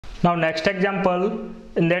Now next example,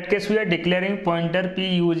 in that case we are declaring pointer p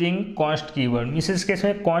using const keyword. Means इस case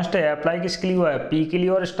में const है, apply किसके लिए हुआ है, p के लिए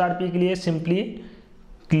और स्टार p के लिए। सिंपली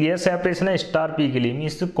क्लियर सेपरेशन है स्टार p के लिए।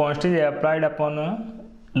 Means const is applied upon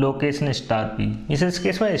location star p। इस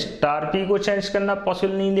केस में स्टार p को चेंज करना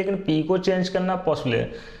पॉसिबल नहीं, लेकिन p को चेंज करना पॉसिबल है।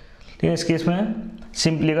 लेकिन इस केस में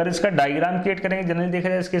सिंपली अगर इसका डायग्राम क्रिएट करेंगे, जनरली देखा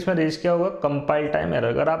जाए इस केस में रेज क्या होगा, कंपाइल टाइम एरर।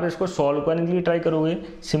 अगर आप इसको सॉल्व करने के लिए ट्राई करोगे,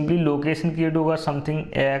 सिंपली लोकेशन क्रिएट होगा समथिंग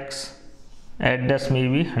x, एड्रेस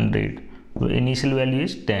में भी 100, तो initial value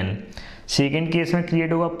is 10। Second case में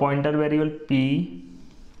क्रिएट होगा पॉइंटर वेरिएबल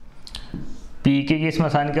p के केस में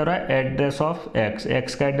आसान क्या हो रहा है, एड्रेस ऑफ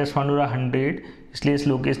x का एड्रेस फाउंड हो रहा है 100, इसलिए इस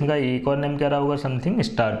लोकेशन का एक और नेम क्या रहा होगा, समथिंग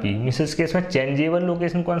स्टार p। मींस इस केस में चेंजेबल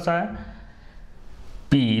लोकेशन कौन सा है,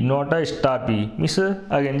 p, not a star p। Means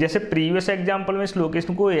again जैसे प्रीवियस एग्जांपल में इस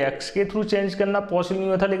लोकेशन को x के थ्रू चेंज करना पॉसिबल नहीं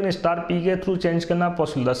हुआ था, लेकिन स्टार p के थ्रू चेंज करना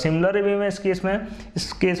पॉसिबल था। सिमिलर वे में इस केस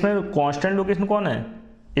में कांस्टेंट लोकेशन कौन है,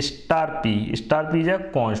 स्टार p है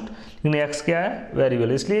कॉन्स्ट, लेकिन x क्या है,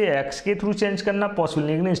 वेरिएबल, इसलिए x के थ्रू चेंज करना पॉसिबल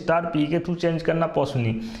नहीं, लेकिन स्टार p के थ्रू चेंज करना पॉसिबल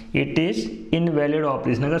नहीं। It is invalid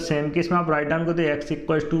operation. अगर सेम केस में आप राइट डाउन करते x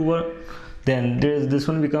equals to 1, then this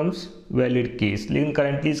one becomes valid case। लेकिन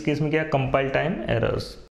currently इस केस में क्या है, compile time errors।